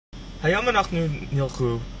היום אנחנו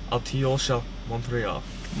נלכו על טיול של מונטריאל.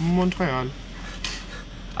 מונטריאל.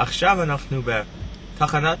 עכשיו אנחנו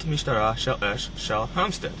בתחנת משטרה של אש של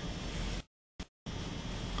המסטד.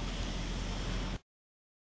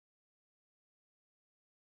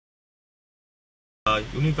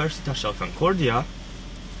 האוניברסיטה של קונקורדיה,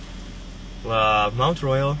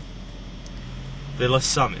 למונטריאל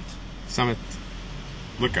ולסאמיט. סאמיט.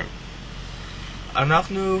 לוקאוט.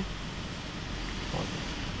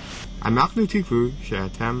 אנחנו תקוו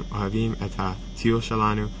שאתם אוהבים את הטיול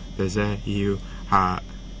שלנו, וזה יהיו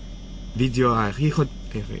הוידאו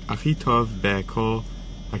הכי טוב בכל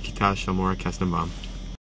הכיתה של מורה קסטנבאום.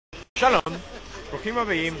 שלום, ברוכים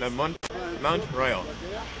הבאים למונטריאל,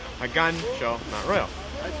 הגן של מונטריאל.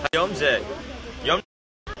 היום זה יום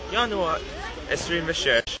ינואר 26,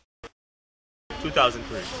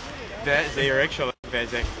 2003. וזה ירק שלום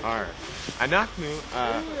וזה R. אנחנו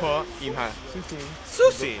פה עם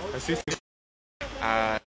הסוסים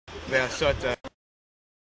לעשות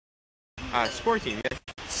ספורטים,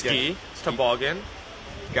 סקי, טבוגן,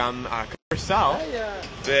 גם כדורסל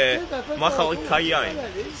ומחלקה יין,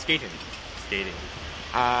 סקייטינג.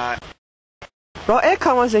 רואה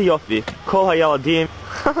כמה זה יופי, כל הילדים.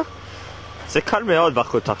 זה קל מאוד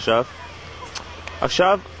בחוץ עכשיו.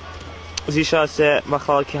 עכשיו זה שעושה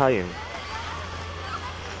מחלקה יין.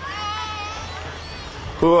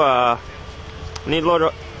 אני לא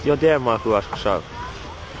יודע מה הוא עכשיו.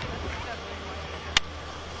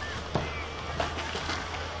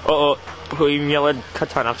 הוא עם ילד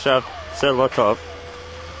קטן עכשיו, זה לא טוב.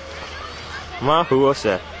 מה הוא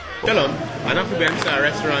עושה? שלום, אנחנו באמצע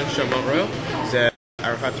הרסטורנט של מונטריאל, זה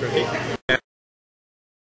ארוחת צהריים.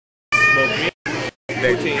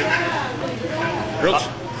 סמוקים,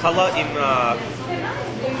 חלה עם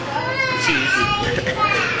צ'יז,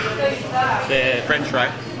 פרנץ' פריי,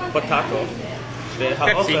 פוטטו,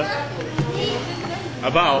 פפסי,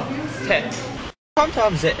 אבל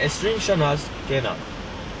פעם זה 20 שנה גנה.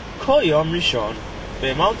 כל יום ראשון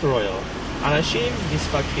במונטריאל אנשים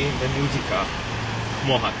משחקים במוזיקה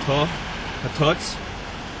כמו הטוץ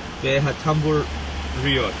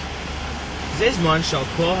והטמבוריות. זה זמן של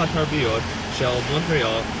כל התרבויות של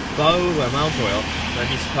מונטריאל באו למונטריאל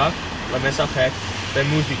למשחק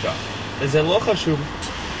במוזיקה. וזה לא חשוב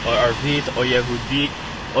או ערבית או יהודית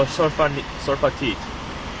או צרפתית.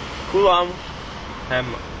 כולם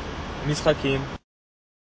הם משחקים.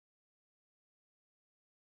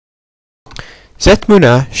 זו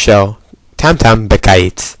תמונה של טם-טם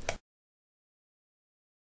בקיץ.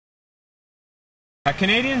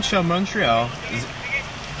 הקנדיאן של מונטריאל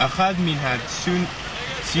אחד מן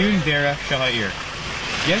הציון דרך של העיר.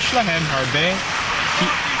 יש להם הרבה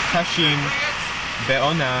קשים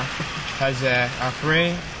בעונה הזה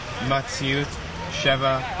אחרי מציאות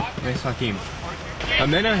 7 משחקים.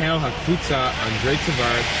 המנהל הקבוצה אנדרי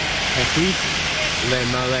צווארד החליט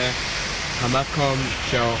למלא המקום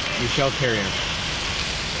של מישל טריאן.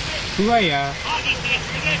 הוא היה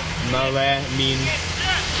מלא מן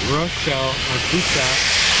ראש של הקבוצה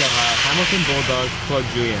של ההמילטון בולדוג קלוד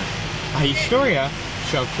ג'וליאן. ההיסטוריה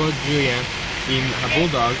של קלוד ג'וליאן עם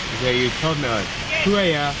הבולדוג זה טוב מאוד. הוא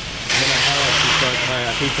היה מנהל הקבוצות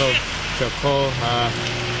הכי טוב של כל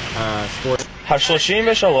הספורט.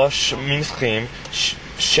 33 משחקים,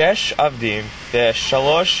 6 עבדים ו3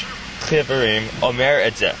 חברים אומר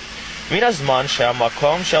את זה. מן הזמן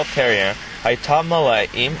שהמקום של טריאן הייתה מלא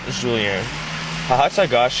עם ג'וליאן,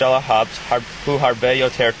 ההצגה של ההאבס הוא הרבה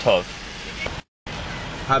יותר טוב.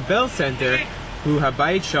 הבל סנטר הוא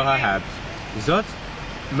הבית של ההאבס. זאת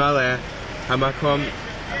מלא המקום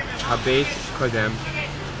הבית קודם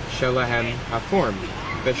שלהם הפורם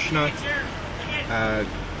בשנת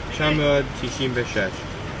 996.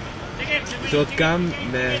 זאת גם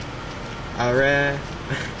מערה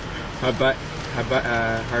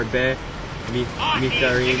הרבה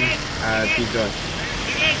מתארים עתידות.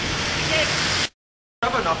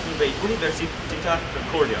 עכשיו אנחנו באוניברסיטת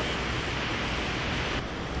קונקורדיה.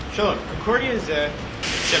 שלום, קונקורדיה זה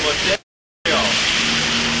שמוצא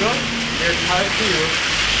זאת מרכז טיול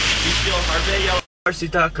בשביל הרבה ילדים.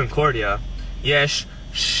 באוניברסיטת קונקורדיה יש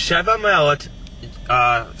 700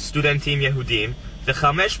 סטודנטים יהודים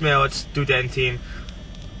ו500 סטודנטים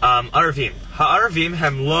ערבים. הערבים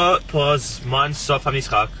הם לא פה זמן סוף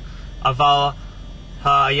המשחק, אבל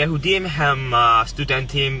היהודים הם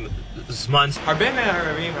סטודנטים זמן. הרבה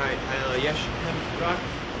מהערבים יש רק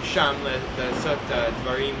שם לעשות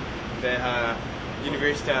דברים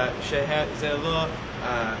באוניברסיטה שזה לא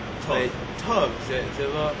טוב, זה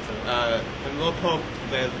לא, הם לא פה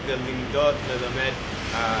ללמד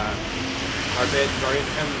הרבה דברים,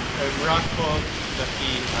 הם רק פה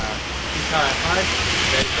לפי כיתה אחת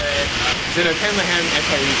וזה זה נותן להם את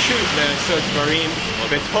הרשות לעשות דברים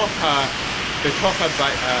בתוך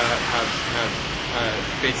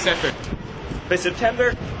בית ספר. בספטמבר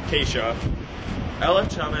 9,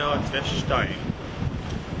 1902,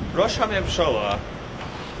 ראש הממשלה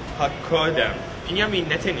הקודם, בנימין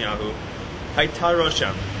נתניהו, הייתה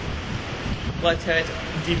רושם לתת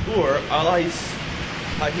דיבור על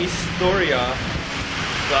ההיסטוריה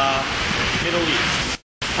במידל איסט.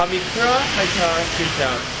 המקרה הייתה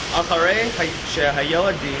קטן אחרי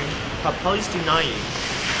שהילדים הפלסטינאים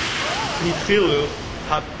התחילו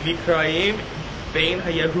המקראים בין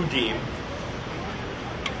היהודים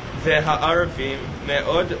והערבים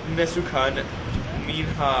מאוד מסוכן מן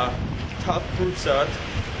התפוצות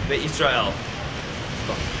בישראל.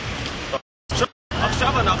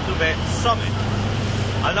 עכשיו אנחנו בסאמיט.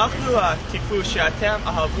 אנחנו תקוו שאתם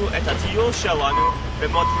אהבו את הטיול שלנו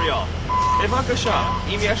במונטריאל. בבקשה,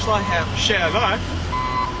 אם יש להם שאלות,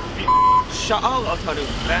 שאל אותנו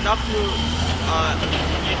ואנחנו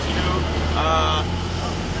ייתנו.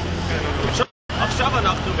 עכשיו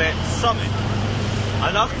אנחנו בסאמיט.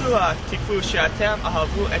 אנחנו תקוו שאתם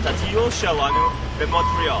אהבו את הטיול שלנו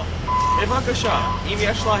במונטריאל. בבקשה, אם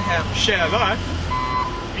יש להם שאלות,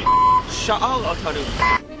 שאל אותנו.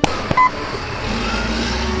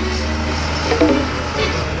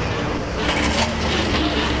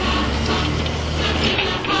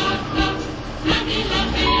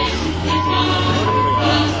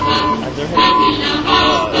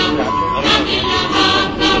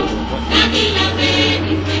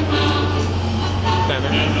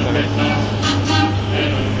 Center.